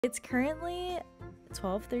It's currently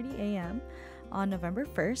 12:30 a.m. on November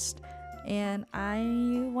 1st, and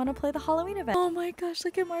I want to play the Halloween event. Oh my gosh,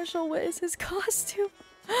 look at Marshall. What is his costume?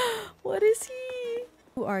 What is he?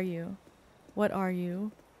 Who are you? What are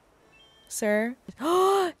you? Sir?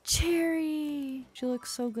 Oh, Cherry! She looks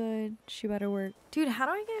so good. She better work. Dude, how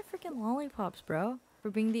do I get freaking lollipops, bro? For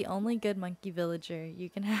being the only good monkey villager, you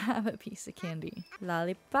can have a piece of candy.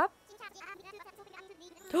 Lollipop?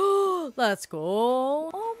 Oh, let's go.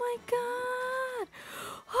 Oh my god.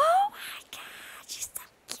 Oh my god. She's so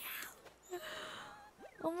cute.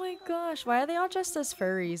 Oh my gosh. Why are they all dressed as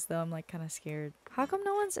furries though? I'm like kind of scared. How come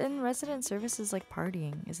no one's in resident services like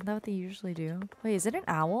partying? Isn't that what they usually do? Wait, is it an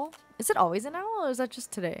owl? Is it always an owl or is that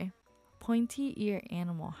just today? Pointy ear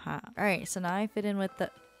animal hat. Alright, so now I fit in with the...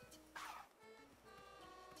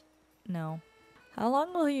 No. How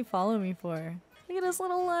long will he follow me for? Look at his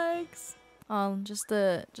little legs. Just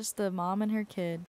the mom and her kid.